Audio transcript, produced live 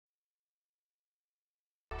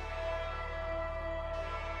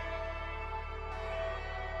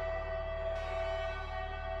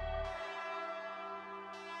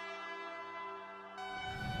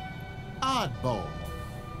oddball.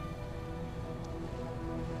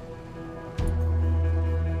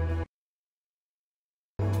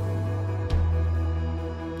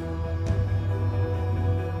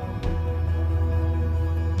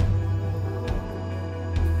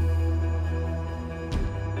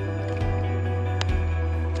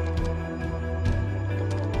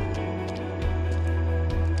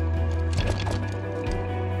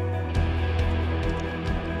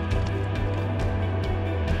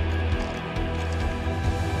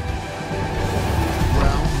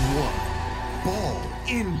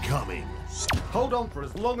 Incoming. Hold on for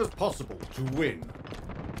as long as possible to win.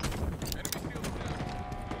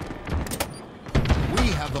 We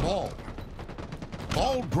have the ball.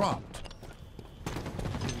 Ball dropped.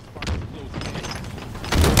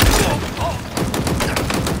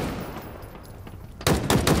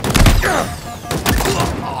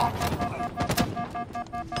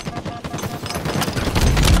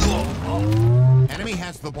 Enemy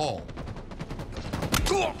has the ball.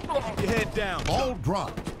 Keep your head down. Ball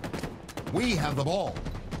dropped. We have the ball.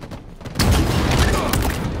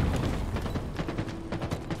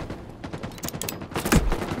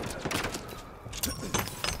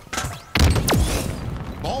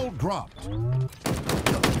 Ball dropped.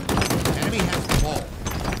 Enemy has the ball.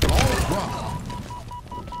 Ball dropped.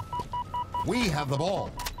 We have the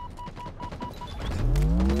ball.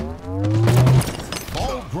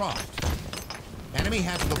 Ball dropped. Enemy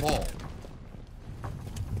has the ball.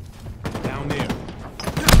 Down there.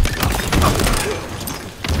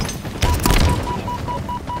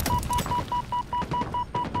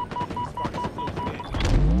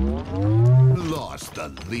 Lost the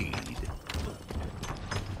lead.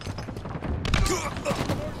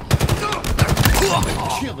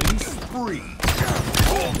 Killing spree.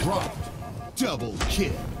 Ball dropped. Double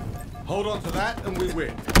kill. Hold on to that and we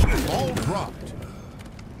win. Ball dropped.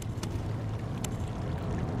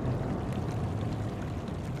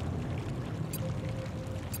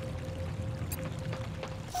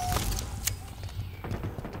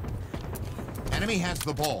 Enemy has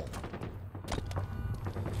the ball.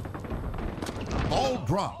 Ball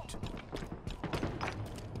dropped.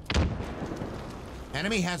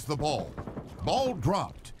 Enemy has the ball. Ball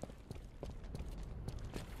dropped.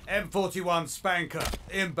 M41 Spanker,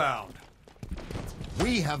 inbound.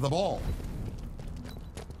 We have the ball.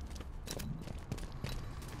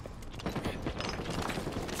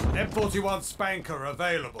 M41 Spanker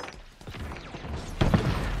available.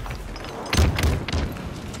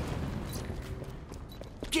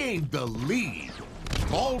 Gained the lead.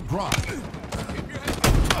 Ball dropped.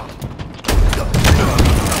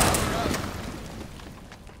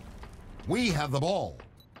 We have the ball.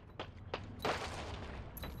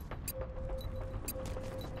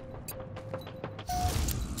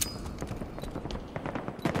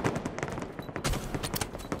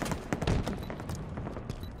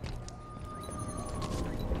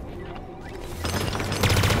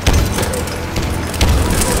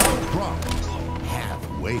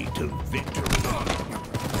 Halfway to victory.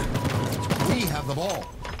 We have the ball.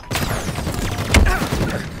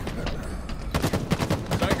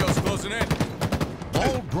 Tango's closing in.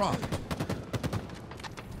 Ball dropped.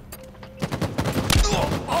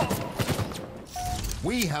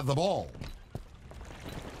 We have the ball.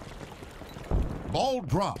 Ball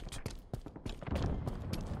dropped.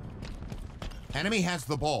 Enemy has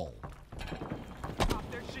the ball.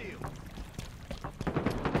 Pop their shield.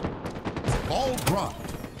 Ball dropped.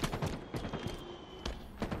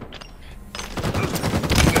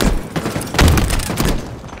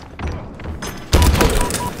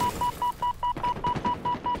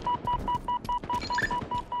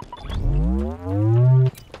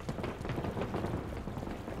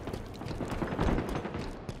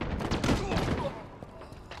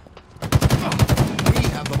 We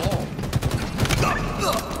have the ball.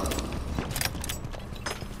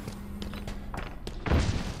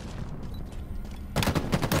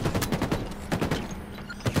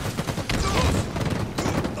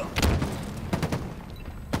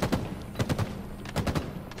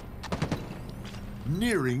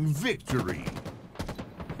 Nearing victory.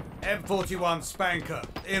 M41 Spanker,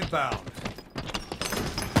 inbound.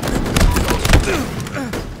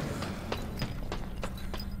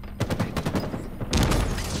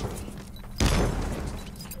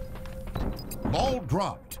 Ball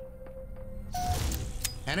dropped.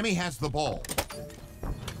 Enemy has the ball.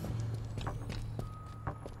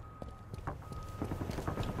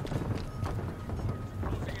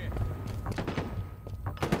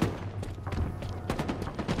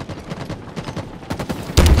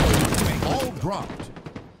 Ball dropped.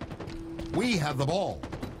 We have the ball.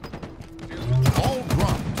 Ball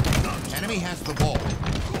dropped. Enemy has the ball.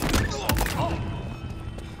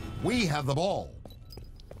 We have the ball.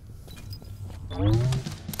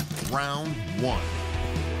 Round 1.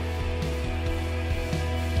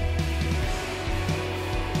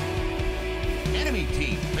 Enemy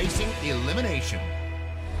team facing elimination.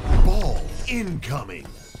 Ball incoming.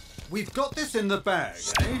 We've got this in the bag,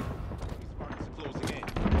 eh? Closing in.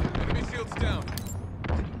 Enemy shields down.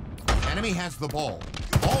 Enemy has the ball.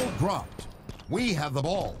 Ball dropped. We have the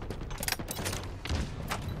ball.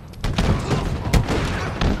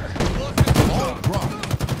 Ball dropped.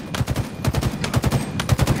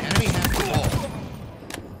 Enemy has the ball.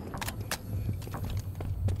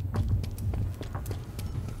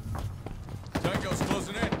 Tango's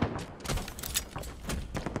closing in.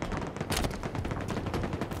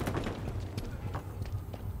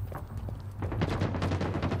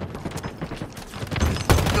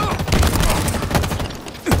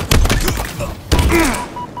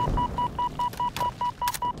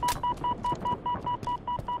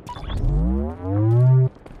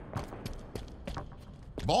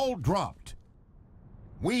 Ball dropped.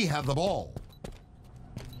 We have the ball.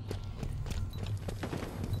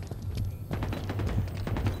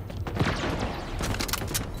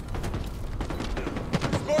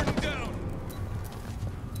 Spartan down.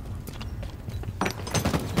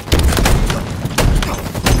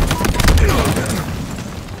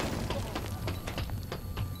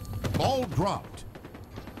 Ball dropped.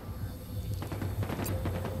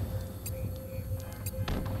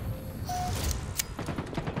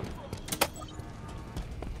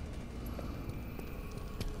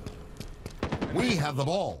 We have the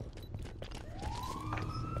ball.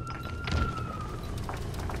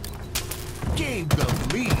 Gained the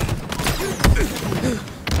lead.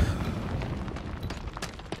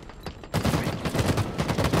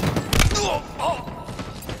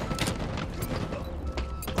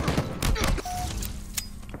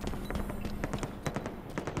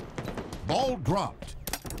 Ball dropped.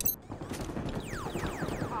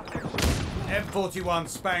 M41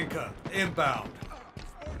 Spanker, inbound.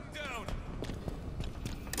 Down.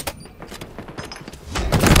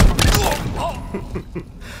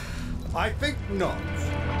 I think not.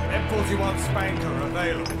 M41 Spanker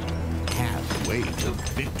available. Halfway to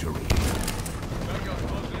victory. Tango's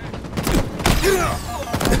closing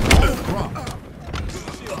Ball dropped. in.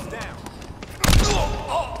 Shields down.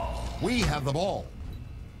 We have the ball.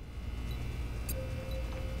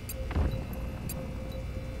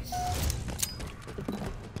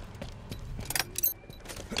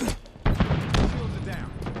 Shields are down.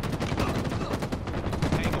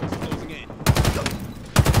 Tango's closing in.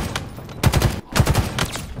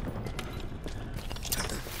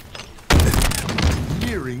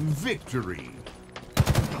 Nearing victory.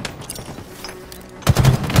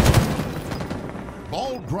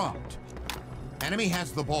 Ball dropped. Enemy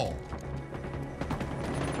has the ball.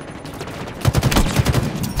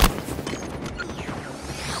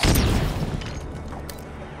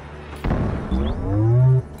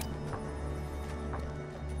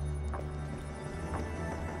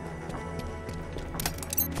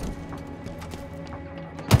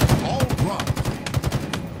 Ball dropped.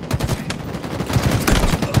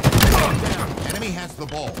 Enemy has the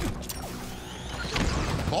ball.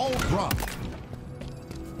 Ball dropped.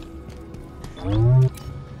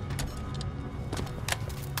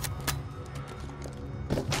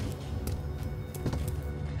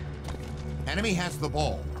 Enemy has the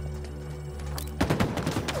ball.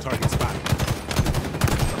 Target spotted.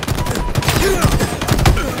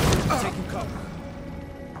 Taking cover.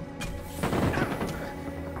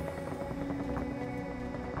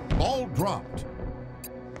 Ball dropped.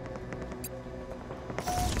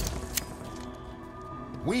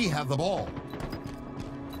 We have the ball.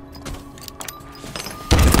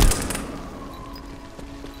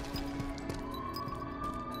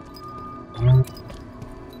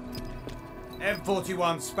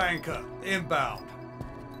 M41 Spanker, inbound.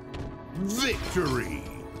 Victory!